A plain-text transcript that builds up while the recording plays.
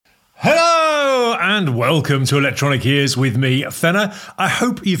and welcome to Electronic Ears with me, Fenner. I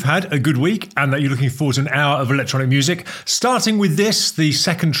hope you've had a good week and that you're looking forward to an hour of electronic music. Starting with this, the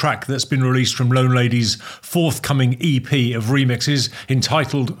second track that's been released from Lone Lady's forthcoming EP of remixes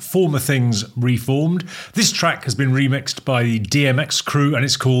entitled Former Things Reformed. This track has been remixed by the DMX crew and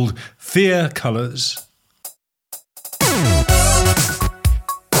it's called Fear Colours.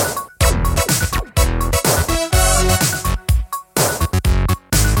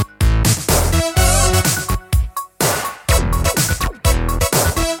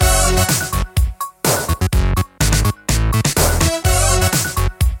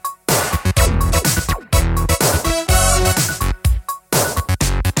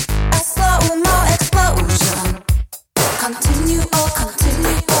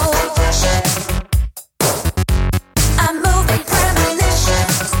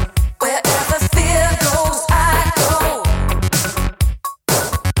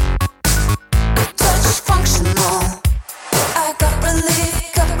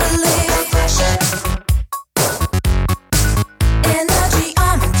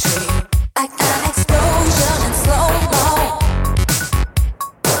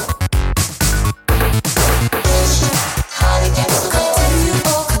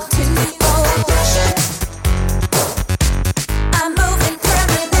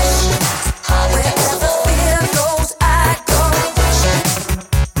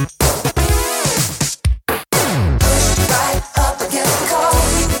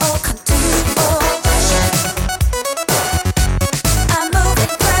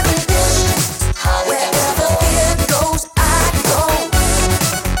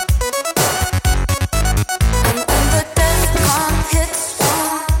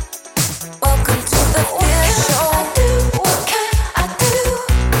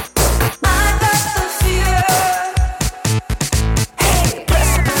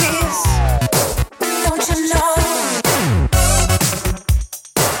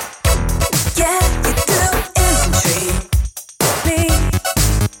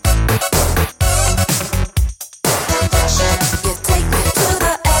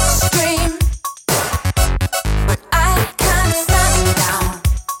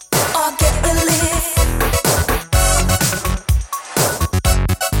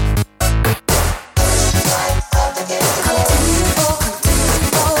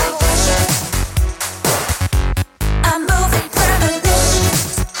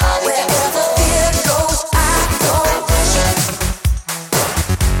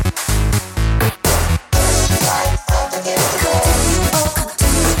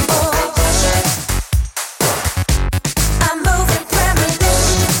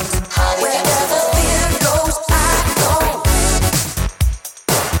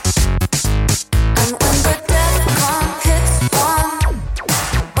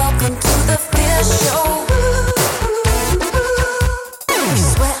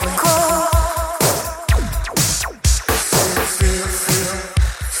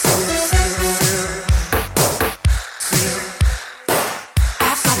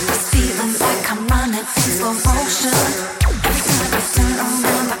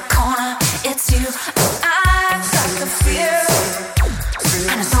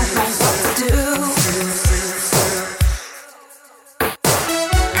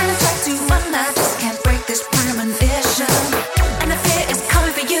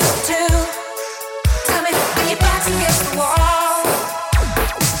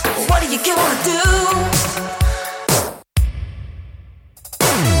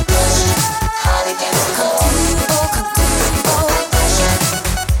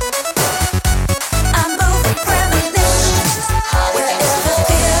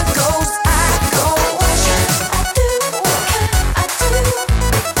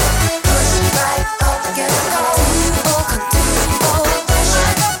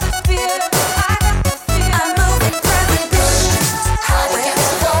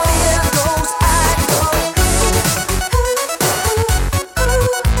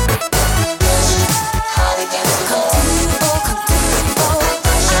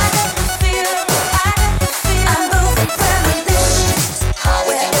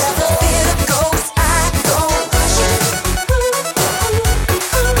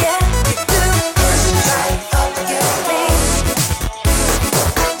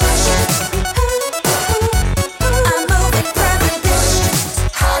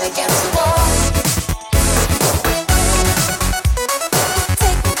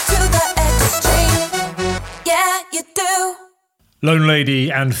 Lone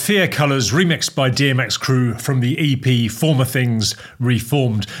Lady and Fear Colours remixed by DMX Crew from the EP Former Things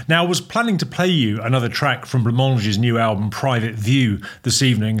Reformed. Now, I was planning to play you another track from Blancmange's new album Private View this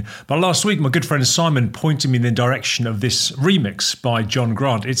evening, but last week my good friend Simon pointed me in the direction of this remix by John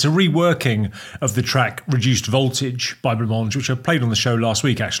Grant. It's a reworking of the track Reduced Voltage by Blancmange, which I played on the show last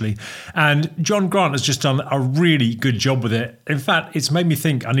week actually, and John Grant has just done a really good job with it. In fact, it's made me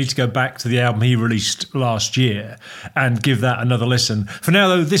think I need to go back to the album he released last year and give that another listen. For now,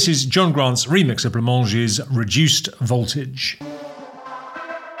 though, this is John Grant's remix of Blancmange's Reduced Voltage.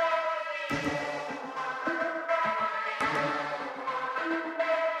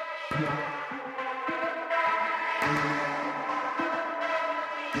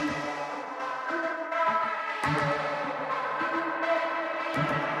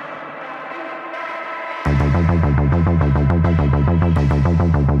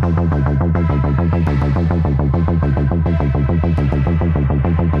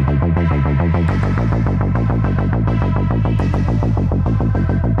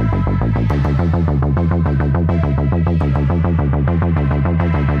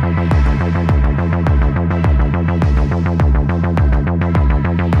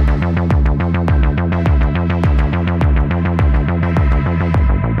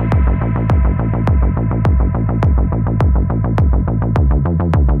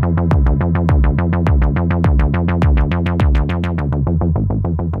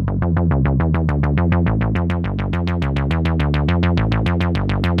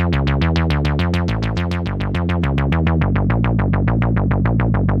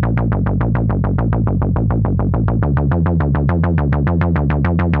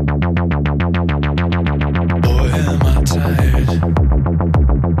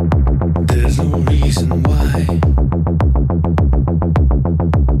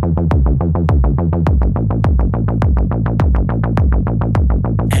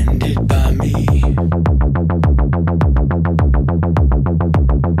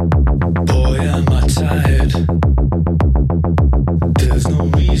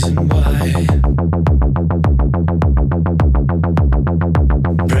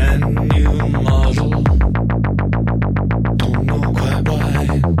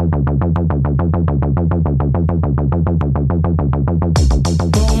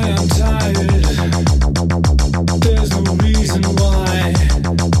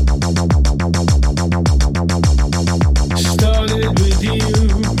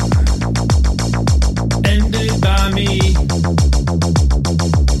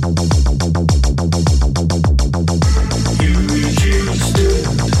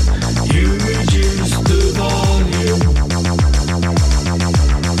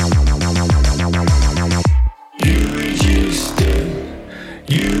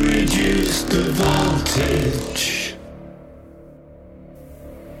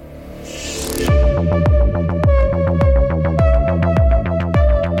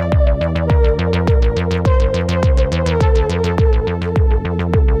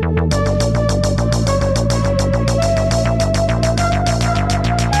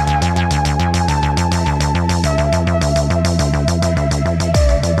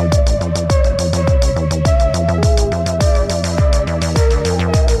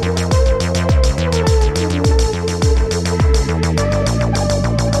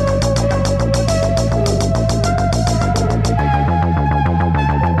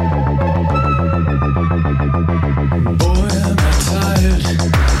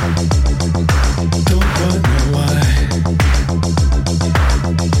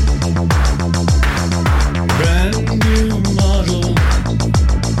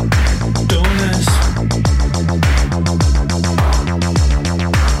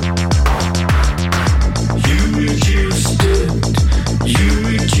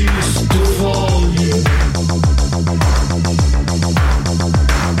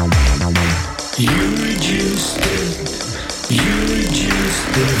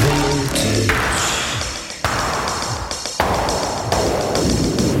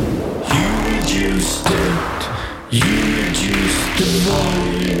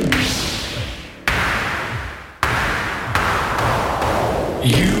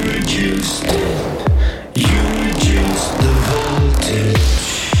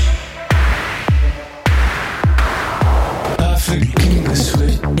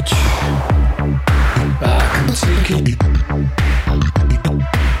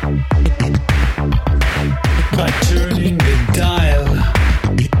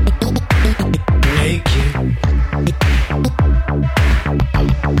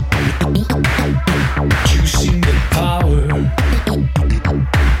 Juicing the power.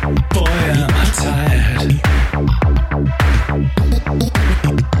 Boy, am I tired.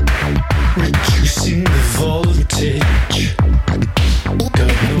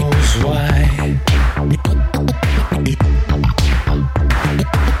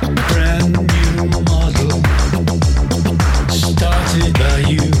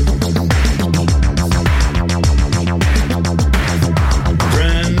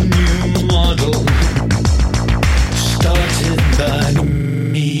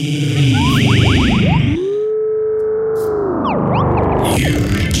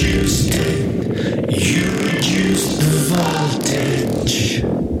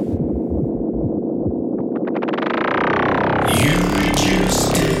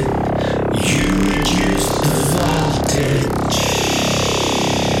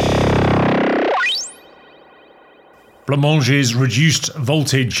 Blancmange's Reduced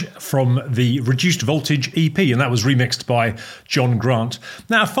Voltage from the Reduced Voltage EP, and that was remixed by John Grant.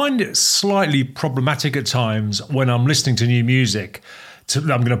 Now, I find it slightly problematic at times when I'm listening to new music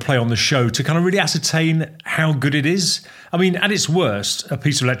that I'm going to play on the show to kind of really ascertain how good it is. I mean, at its worst, a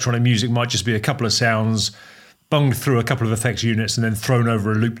piece of electronic music might just be a couple of sounds bunged through a couple of effects units and then thrown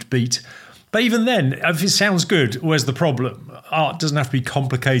over a looped beat. But even then, if it sounds good, where's the problem? Art doesn't have to be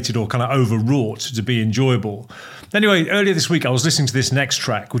complicated or kind of overwrought to be enjoyable. Anyway, earlier this week, I was listening to this next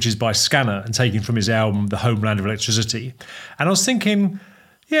track, which is by Scanner and taken from his album, The Homeland of Electricity. And I was thinking,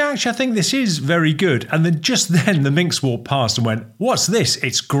 yeah, actually, I think this is very good. And then just then, the Minx walked past and went, what's this?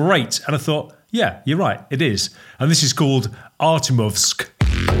 It's great. And I thought, yeah, you're right, it is. And this is called Artemovsk.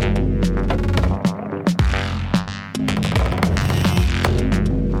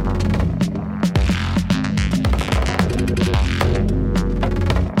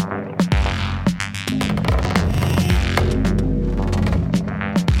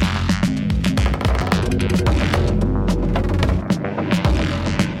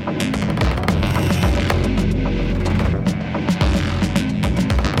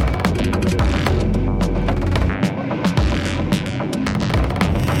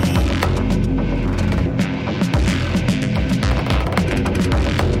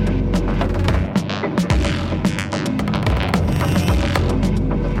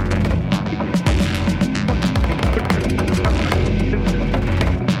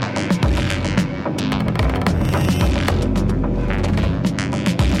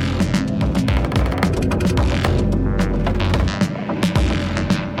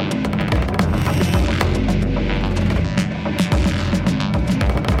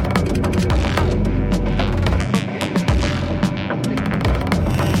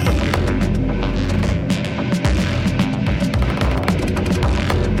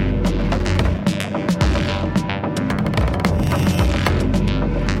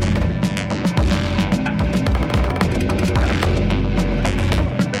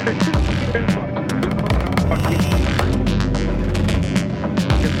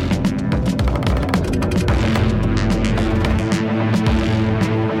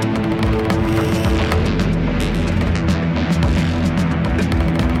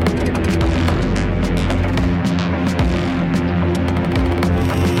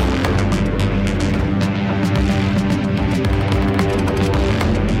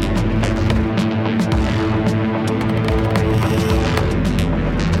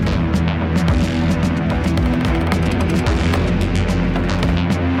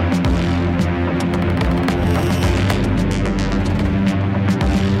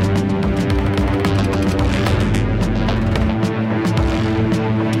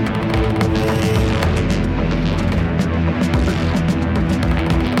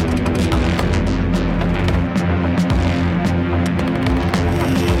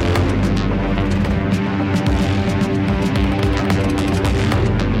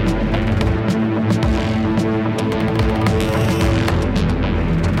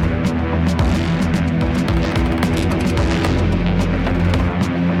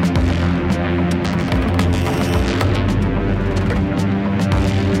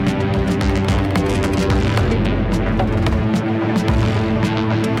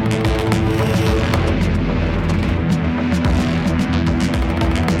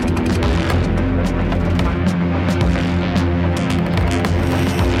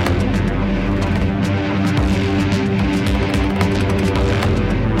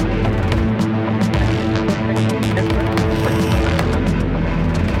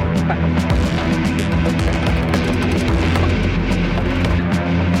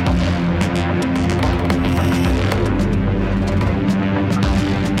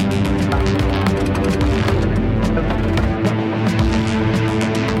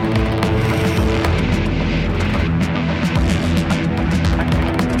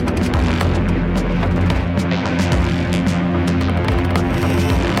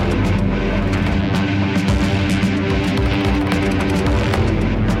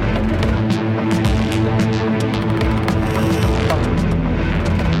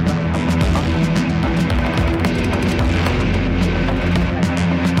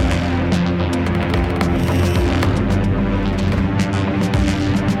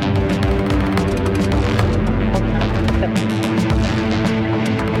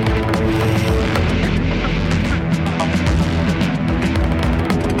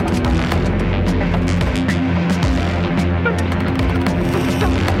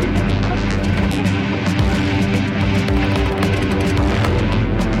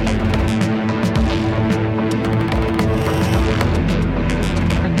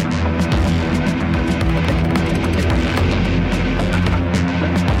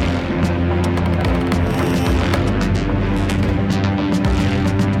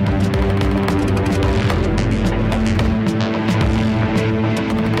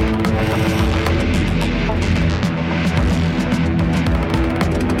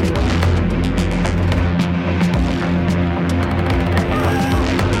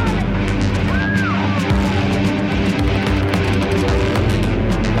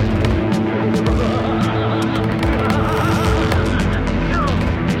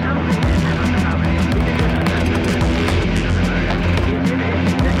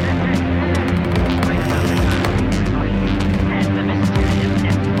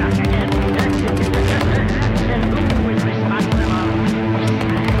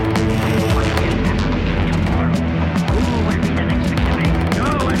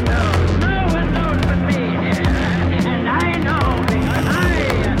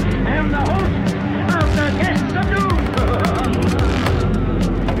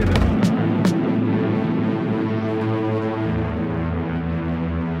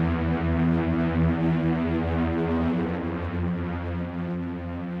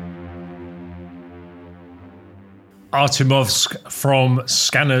 Artemovsk from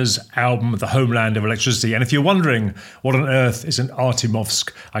Scanner's album The Homeland of Electricity. And if you're wondering what on earth is an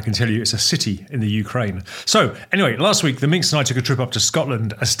Artemovsk, I can tell you it's a city in the Ukraine. So anyway, last week the Minx and I took a trip up to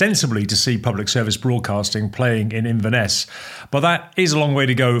Scotland, ostensibly to see public service broadcasting playing in Inverness. But that is a long way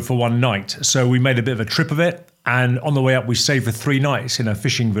to go for one night, so we made a bit of a trip of it. And on the way up we stayed for 3 nights in a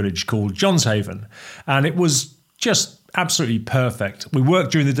fishing village called Johnshaven. And it was just absolutely perfect. We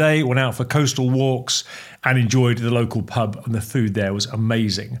worked during the day, went out for coastal walks and enjoyed the local pub, and the food there was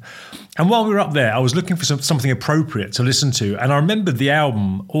amazing. And while we were up there, I was looking for something appropriate to listen to, and I remembered the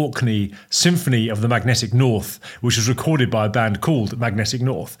album Orkney Symphony of the Magnetic North, which was recorded by a band called Magnetic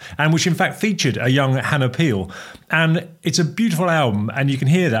North, and which in fact featured a young Hannah Peel. And it's a beautiful album, and you can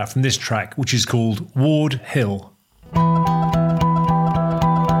hear that from this track, which is called Ward Hill.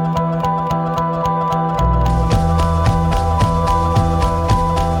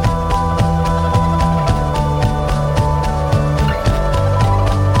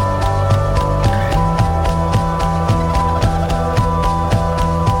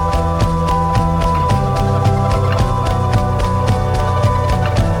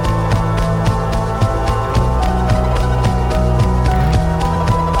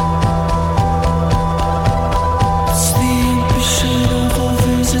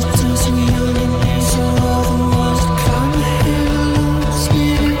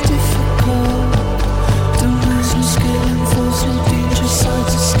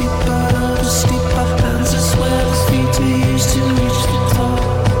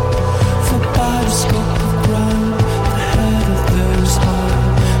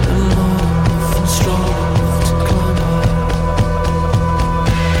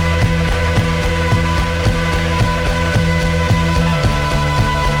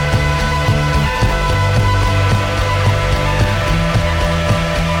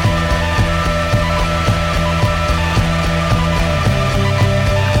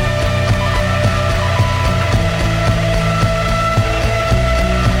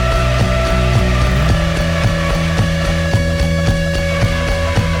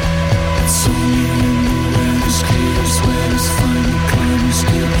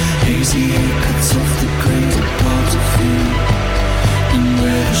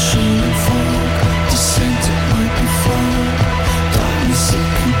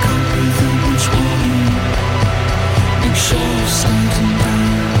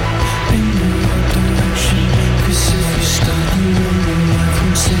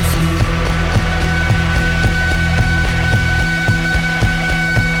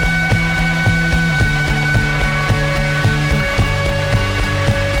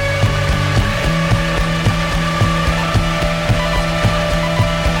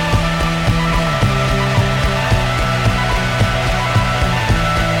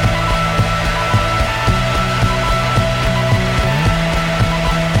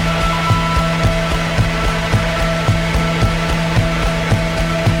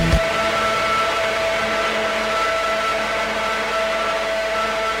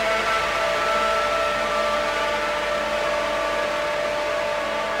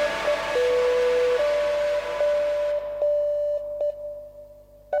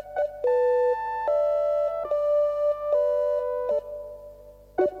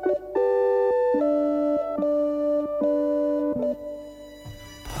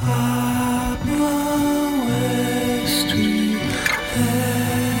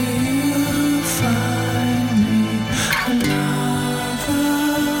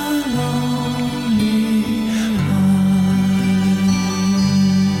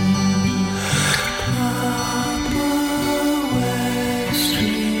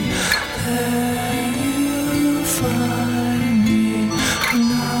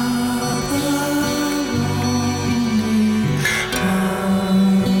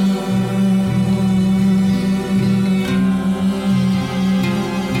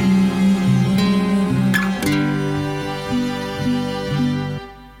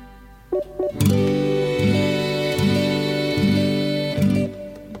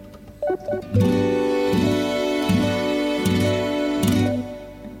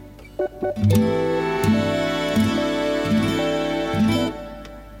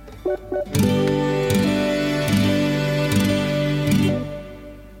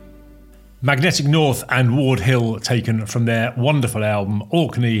 Magnetic North and Ward Hill, taken from their wonderful album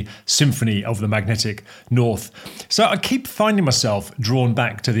Orkney Symphony of the Magnetic North. So I keep finding myself drawn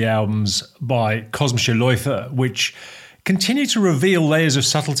back to the albums by Kosmische Läufer, which continue to reveal layers of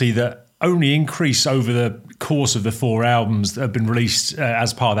subtlety that only increase over the course of the 4 albums that have been released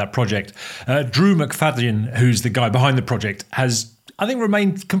as part of that project. Drew McFadden, who's the guy behind the project, has I think,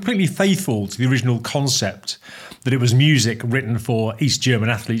 remained completely faithful to the original concept, that it was music written for East German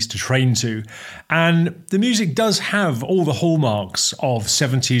athletes to train to. And the music does have all the hallmarks of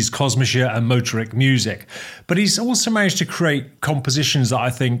 70s kosmische and motoric music, but he's also managed to create compositions that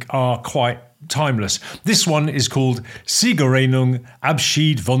I think are quite timeless. This one is called Siegerehrung,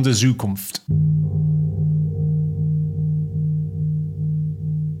 Abschied von der Zukunft.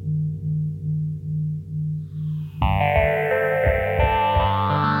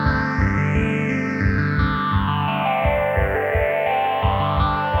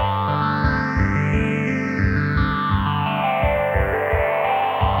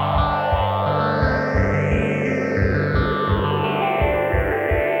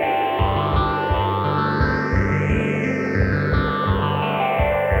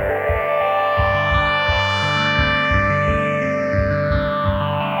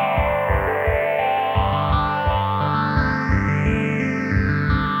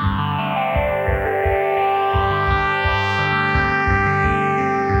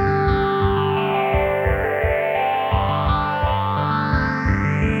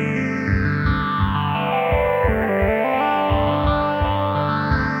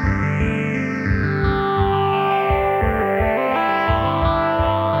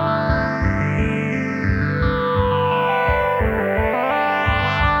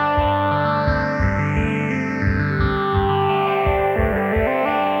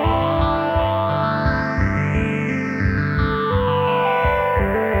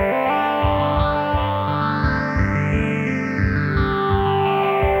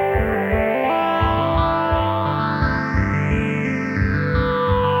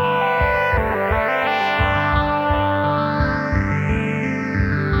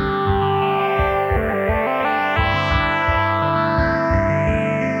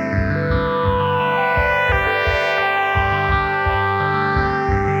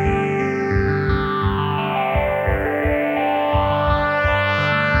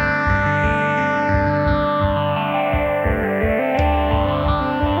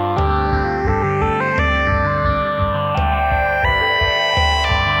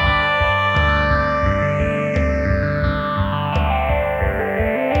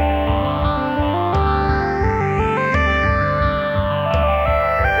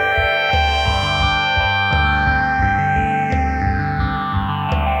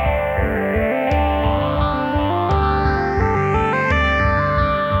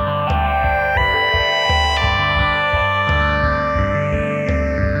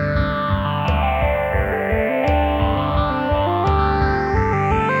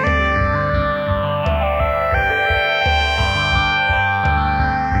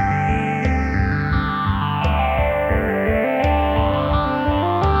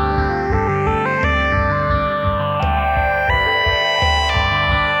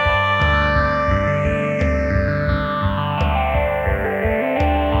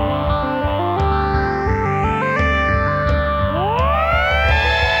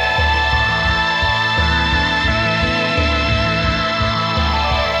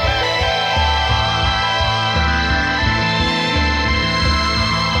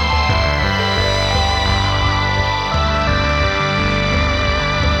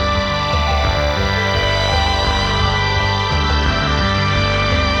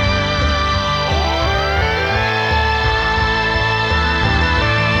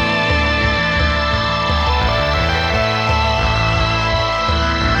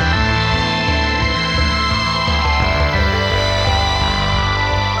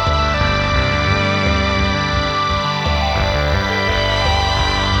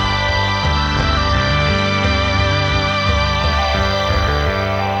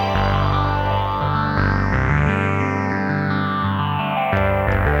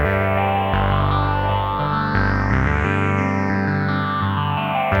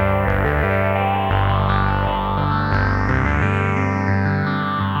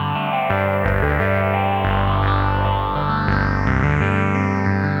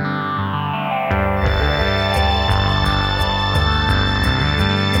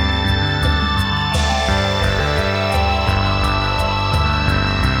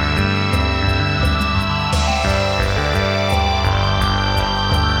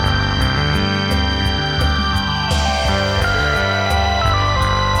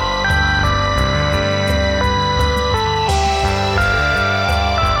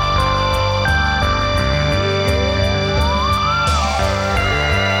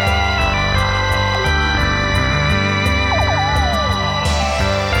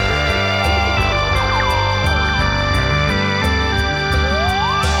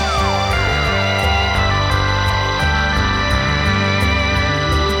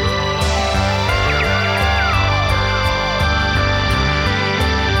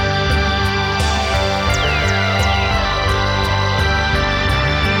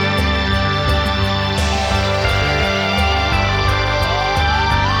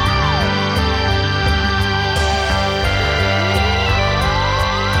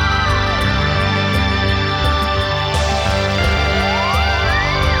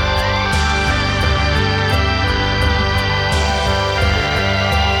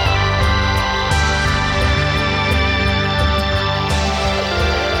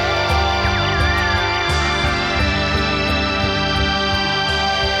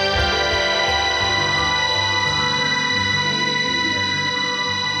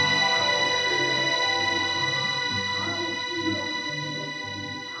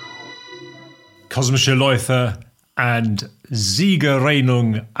 Kosmische Läufer and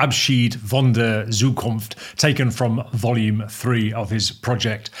Siegerreihung Abschied von der Zukunft, taken from volume 3 of his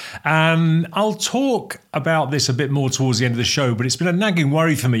project. I'll talk about this a bit more towards the end of the show, but it's been a nagging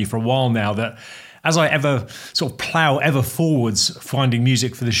worry for me for a while now that as I ever sort of plough ever forwards finding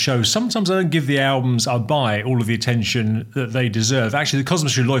music for the show, sometimes I don't give the albums I buy all of the attention that they deserve. Actually, the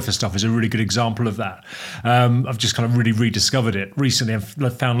Kosmische Läufer stuff is a really good example of that. I've just kind of really rediscovered it recently.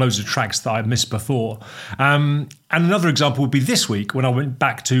 I've found loads of tracks that I'd missed before. And another example would be this week when I went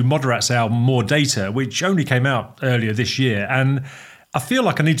back to Moderat's album More Data, which only came out earlier this year. And I feel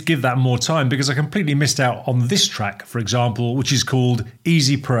like I need to give that more time because I completely missed out on this track, for example, which is called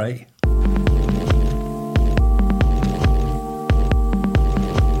Easy Prey.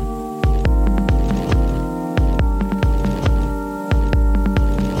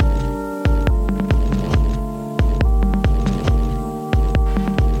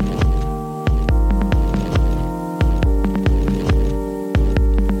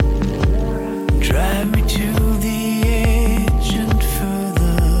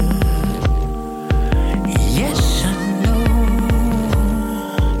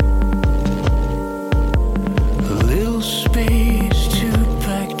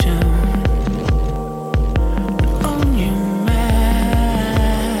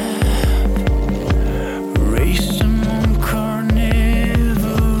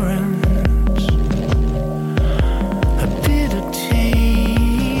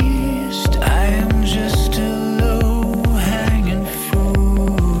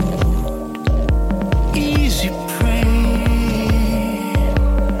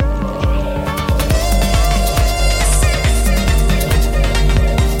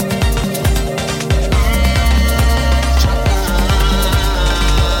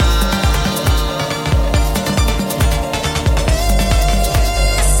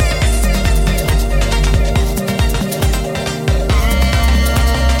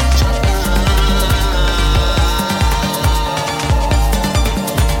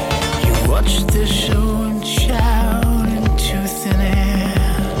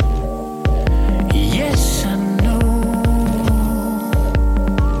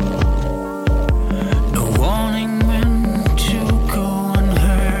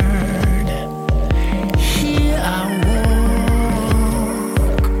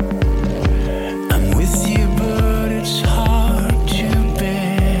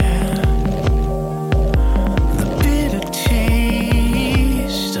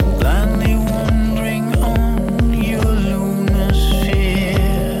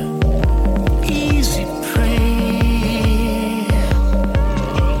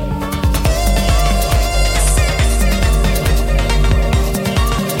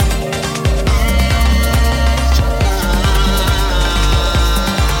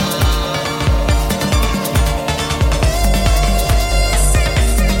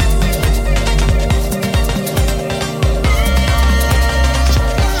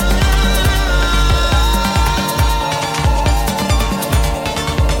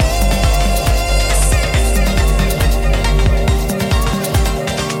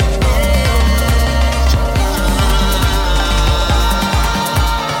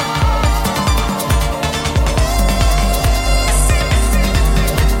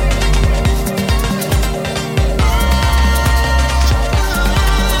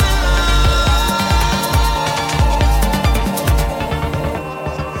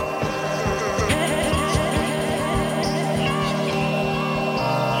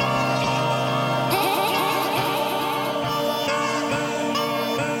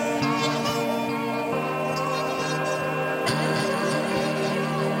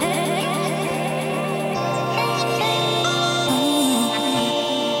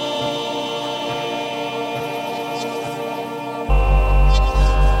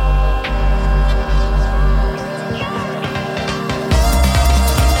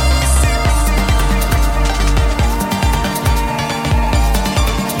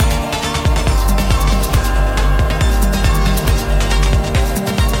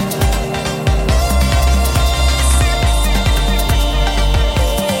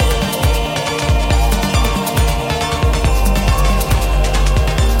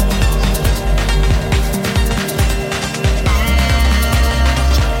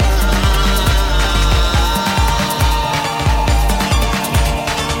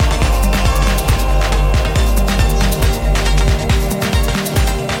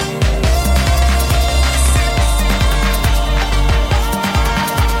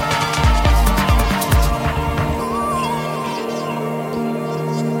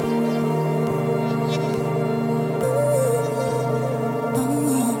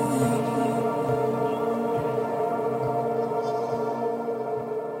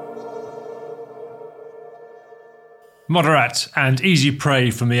 Moderat and Easy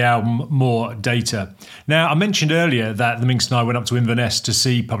Prey from the album More Data. Now, I mentioned earlier that the Minx and I went up to Inverness to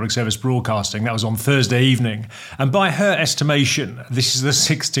see Public Service Broadcasting. That was on Thursday evening. And by her estimation, this is the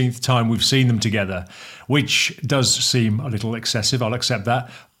 16th time we've seen them together, which does seem a little excessive, I'll accept that.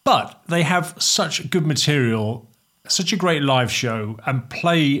 But they have such good material, such a great live show, and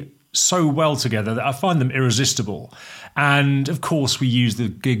play so well together that I find them irresistible. And of course, we use the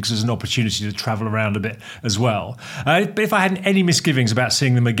gigs as an opportunity to travel around a bit as well. But if I had any misgivings about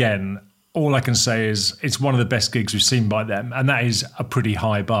seeing them again, all I can say is it's one of the best gigs we've seen by them, and that is a pretty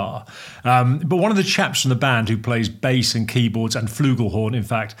high bar. But one of the chaps from the band who plays bass and keyboards and flugelhorn, in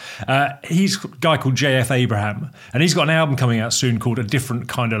fact, he's a guy called JF Abraham, and he's got an album coming out soon called A Different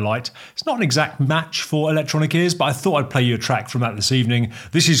Kind of Light. It's not an exact match for electronic ears, but I thought I'd play you a track from that this evening.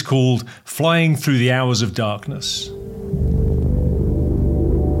 This is called Flying Through the Hours of Darkness.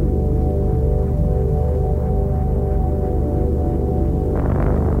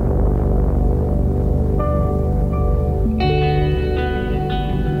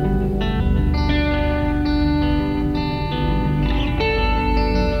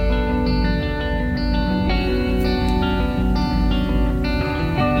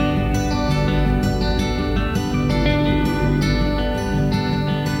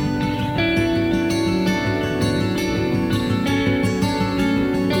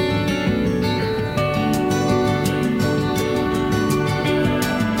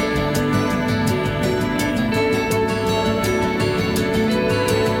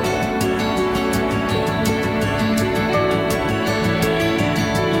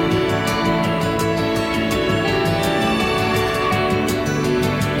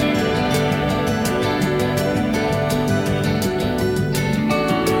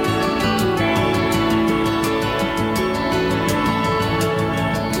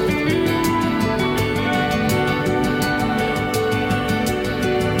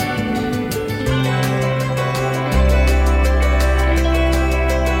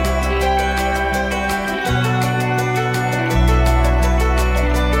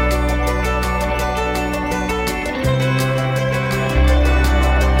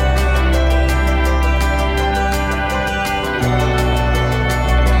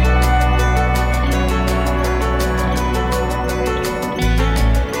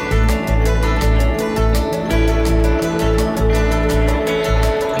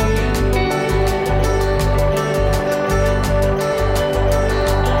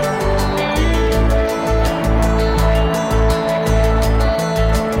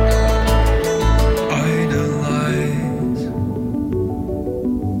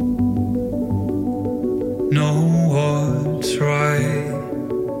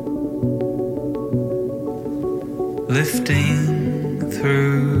 Lifting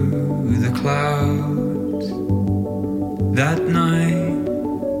through the clouds that night,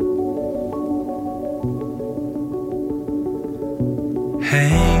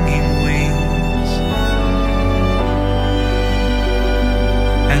 hanging wings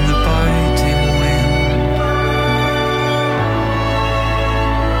and the biting wind,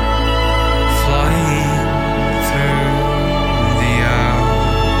 flying through the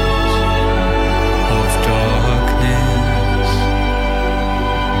hours of darkness,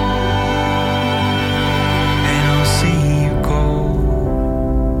 and I'll see you go.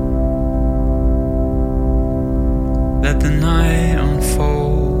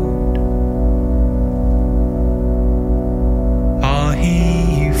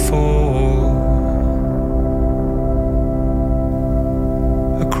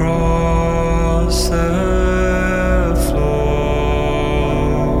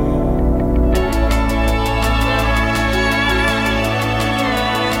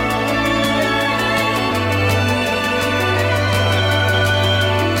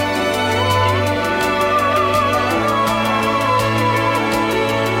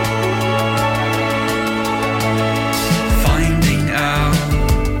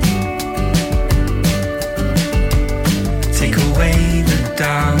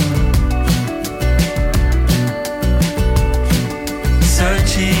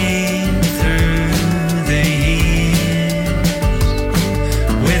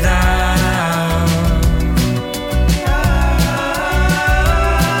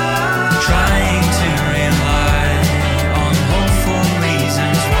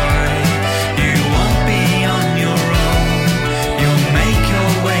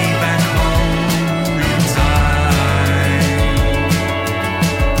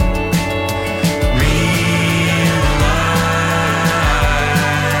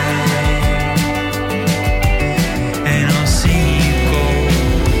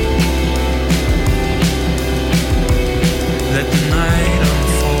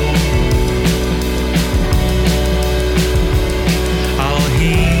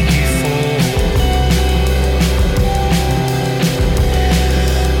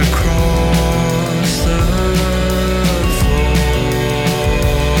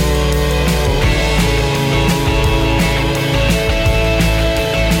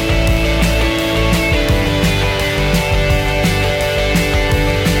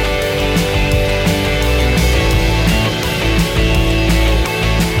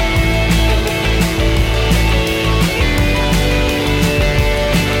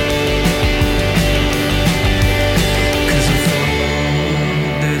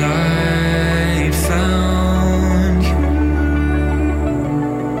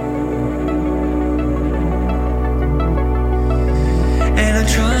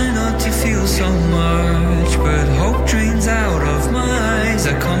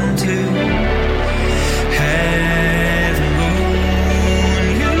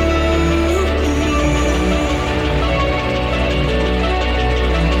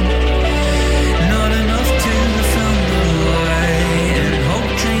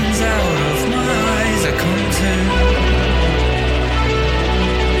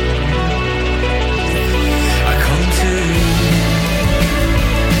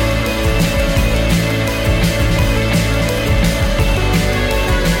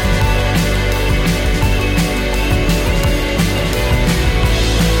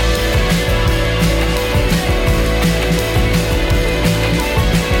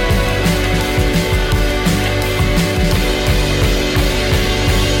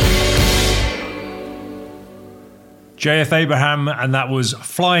 JF Abraham, and that was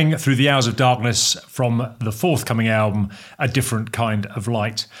Flying Through the Hours of Darkness from the forthcoming album, A Different Kind of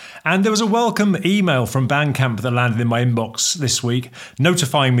Light. And there was a welcome email from Bandcamp that landed in my inbox this week,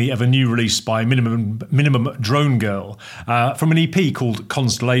 notifying me of a new release by Minimum Drone Girl from an EP called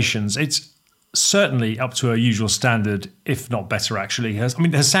Constellations. It's certainly up to her usual standard, if not better, actually.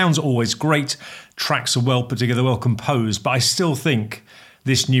 Her sound's always great, tracks are well put together, well composed, but I still think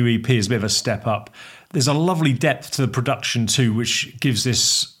this new EP is a bit of a step up. There's a lovely depth to the production too, which gives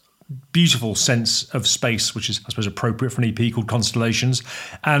this beautiful sense of space, which is, I suppose, appropriate for an EP called Constellations.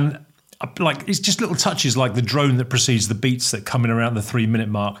 And it's just little touches like the drone that precedes the beats that come in around the 3-minute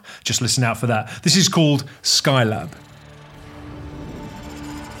mark. Just listen out for that. This is called Skylab.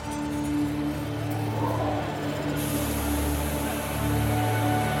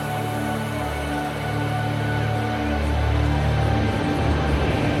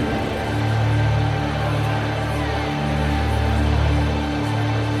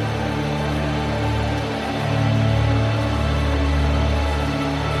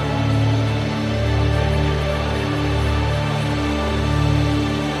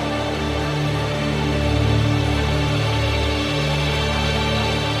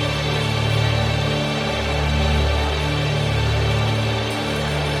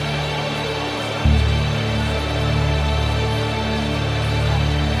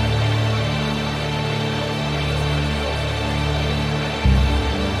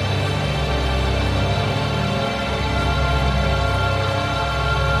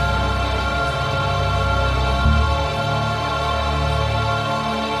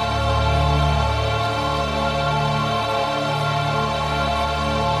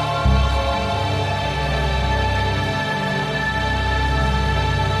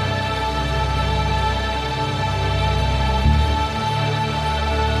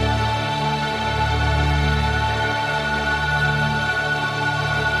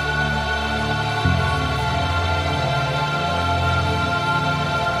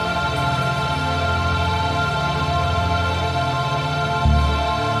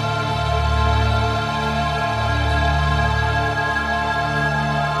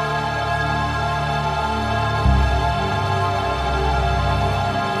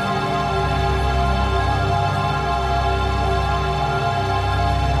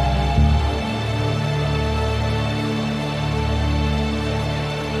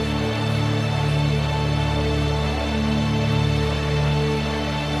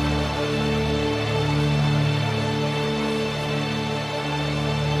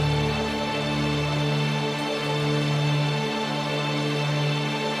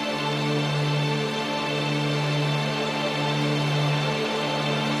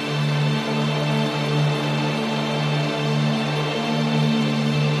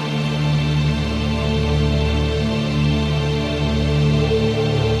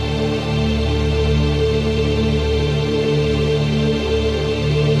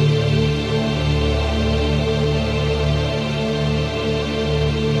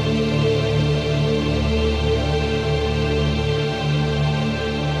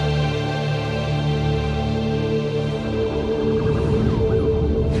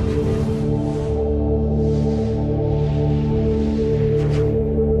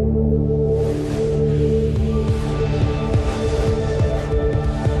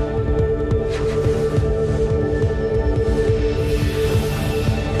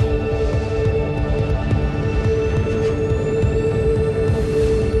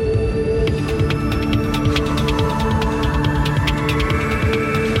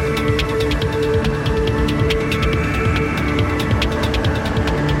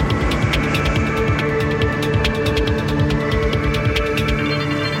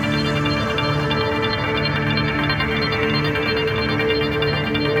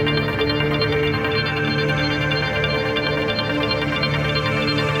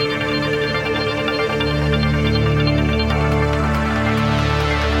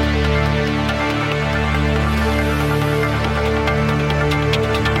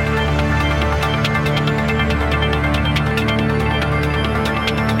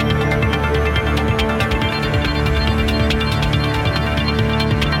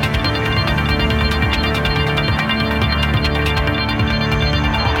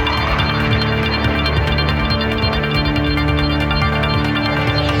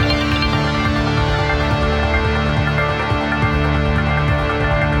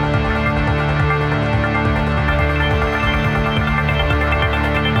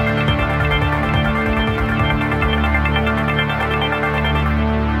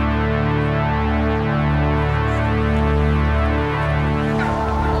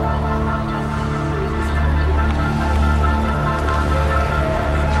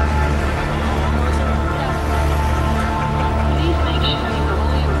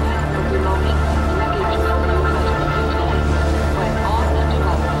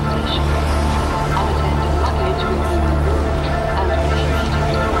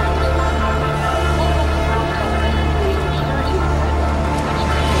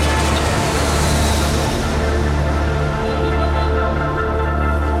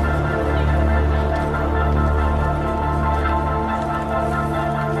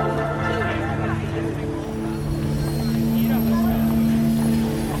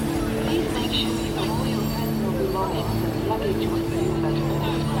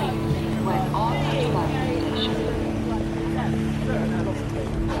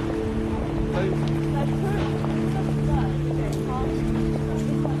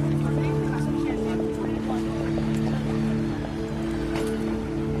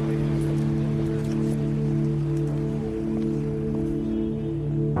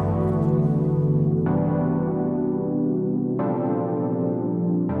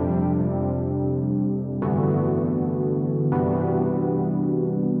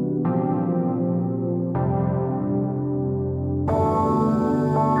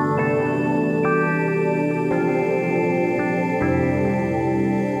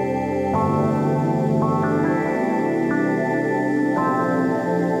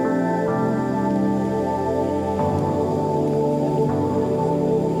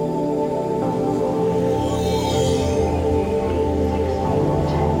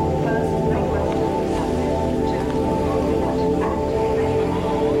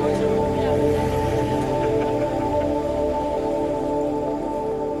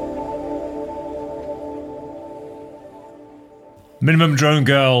 Minimum Drone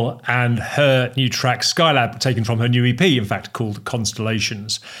Girl and her new track Skylab, taken from her new EP, in fact, called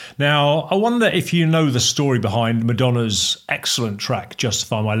Constellations. Now, I wonder if you know the story behind Madonna's excellent track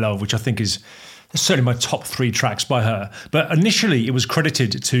Justify My Love, which I think is certainly my top 3 tracks by her. But initially it was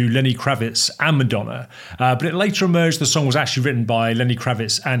credited to Lenny Kravitz and Madonna, but it later emerged the song was actually written by Lenny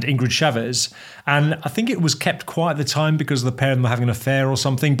Kravitz and Ingrid Chavez, and I think it was kept quiet at the time because the pair of them were having an affair or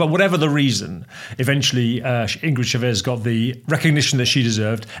something. But whatever the reason, eventually Ingrid Chavez got the recognition that she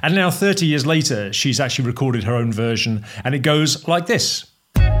deserved, and now 30 years later she's actually recorded her own version, and it goes like this.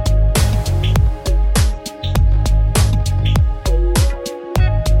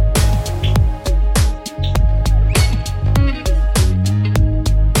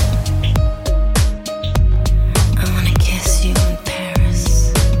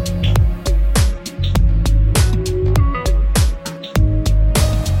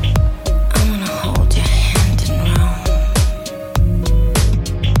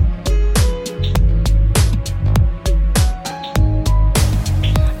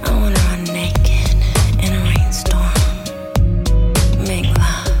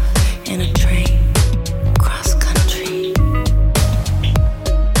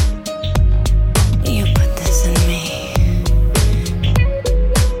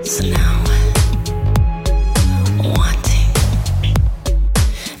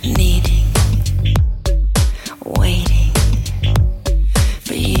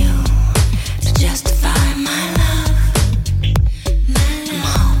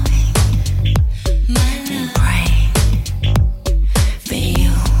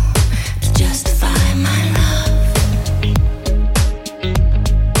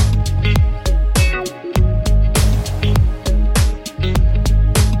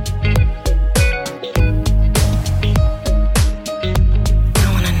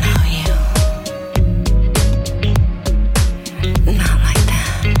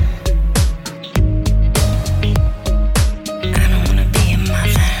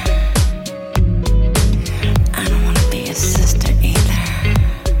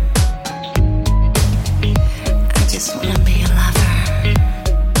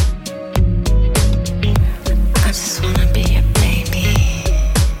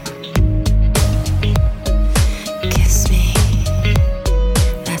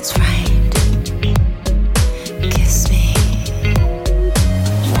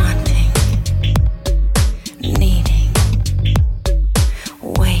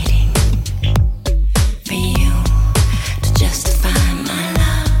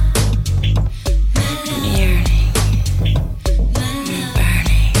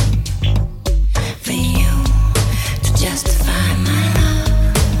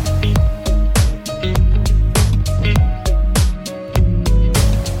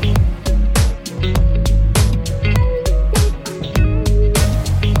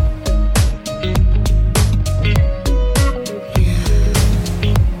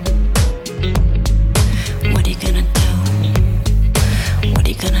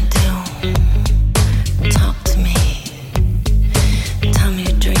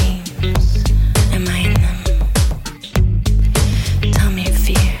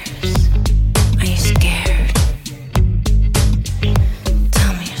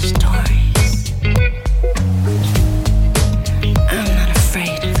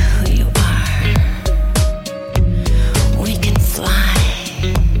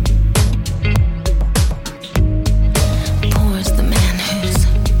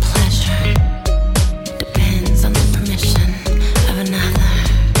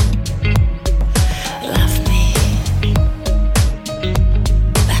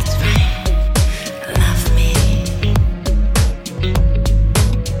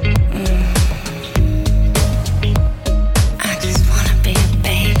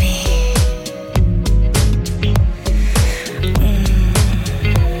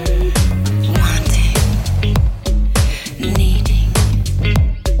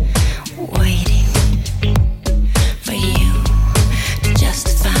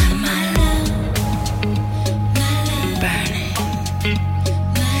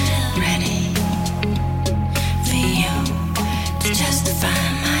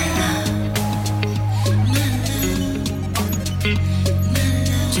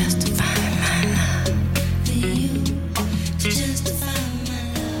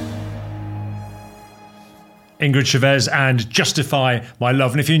 Ingrid Chavez and Justify My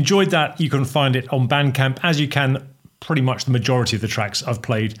Love. And if you enjoyed that, you can find it on Bandcamp, as you can pretty much the majority of the tracks I've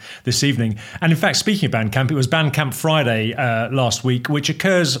played this evening. And in fact, speaking of Bandcamp, it was Bandcamp Friday last week, which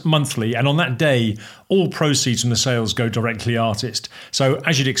occurs monthly. And on that day, all proceeds from the sales go directly artist. So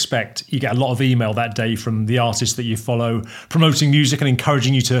as you'd expect, you get a lot of email that day from the artists that you follow, promoting music and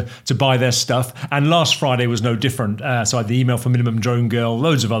encouraging you to buy their stuff. And last Friday was no different. So I had the email from Minimum Drone Girl,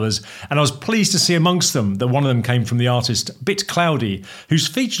 loads of others. And I was pleased to see amongst them that one of them came from the artist Bit Cloudy, who's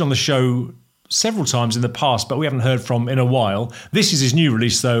featured on the show several times in the past, but we haven't heard from in a while. This is his new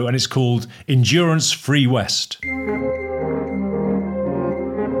release, though, and it's called Endurance Free West.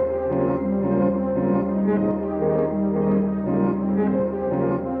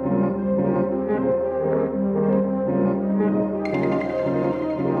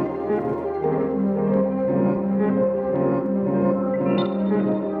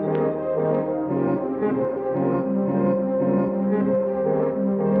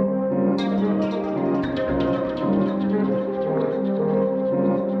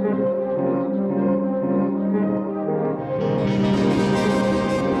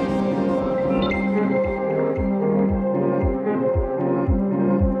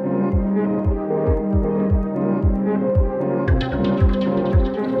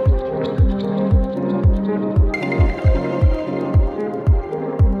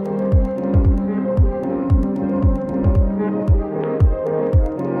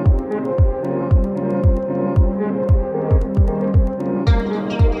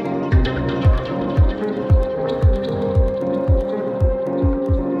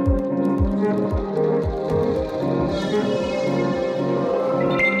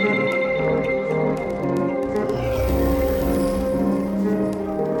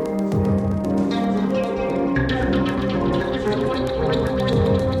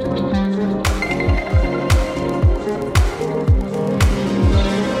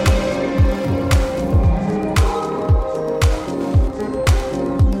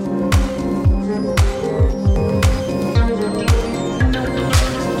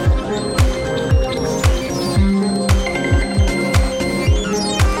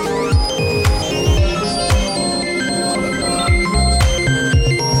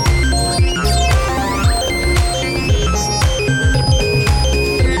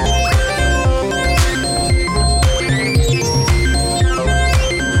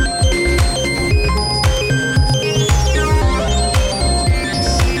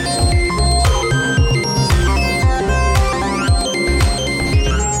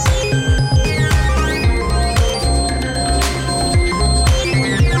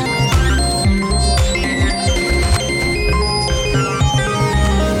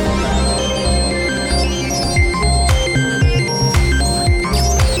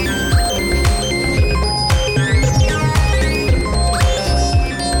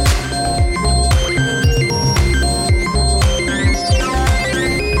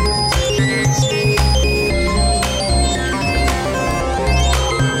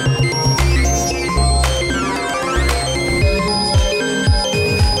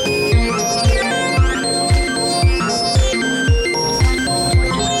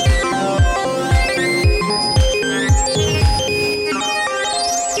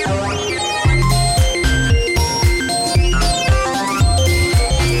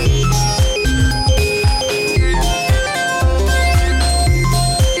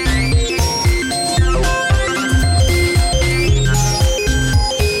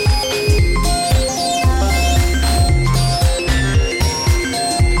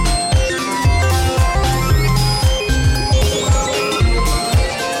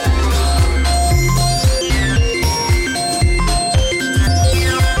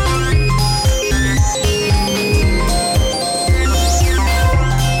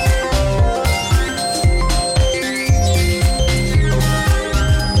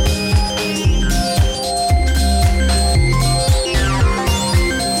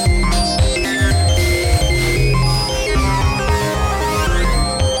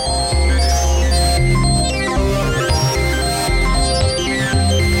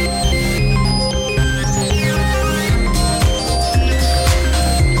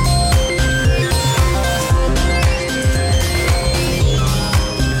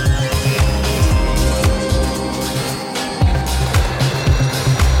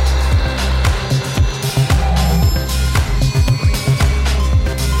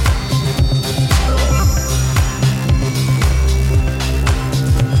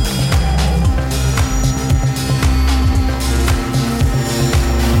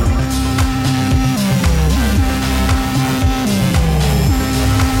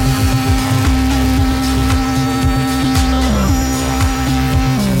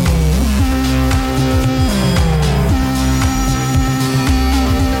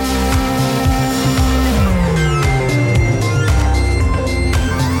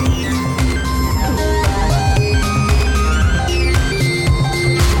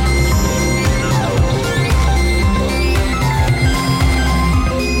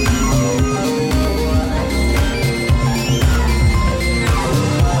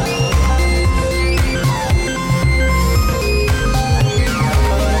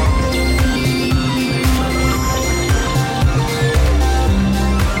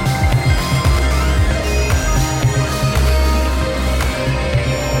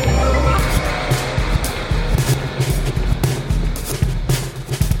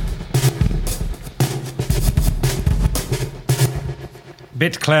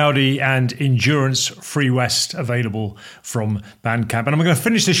 Bit Cloudy and Endurance Free West available from Bandcamp. And I'm going to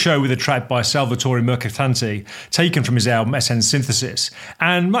finish the show with a track by Salvatore Mercatante, taken from his album SN Synthesis.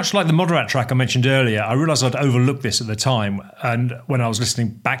 And much like the Moderat track I mentioned earlier, I realised I'd overlooked this at the time and when I was listening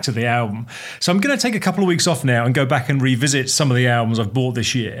back to the album. So I'm going to take a couple of weeks off now and go back and revisit some of the albums I've bought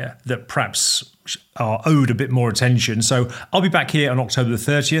this year that perhaps are owed a bit more attention. So I'll be back here on October the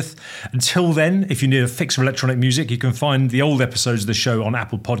 30th. Until then, if you need a fix of electronic music, you can find the old episodes of the show on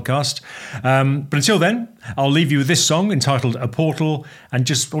Apple Podcast. But until then, I'll leave you with this song entitled A Portal, and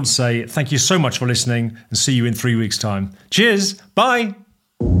just want to say thank you so much for listening and see you in 3 weeks' time. Cheers. Bye.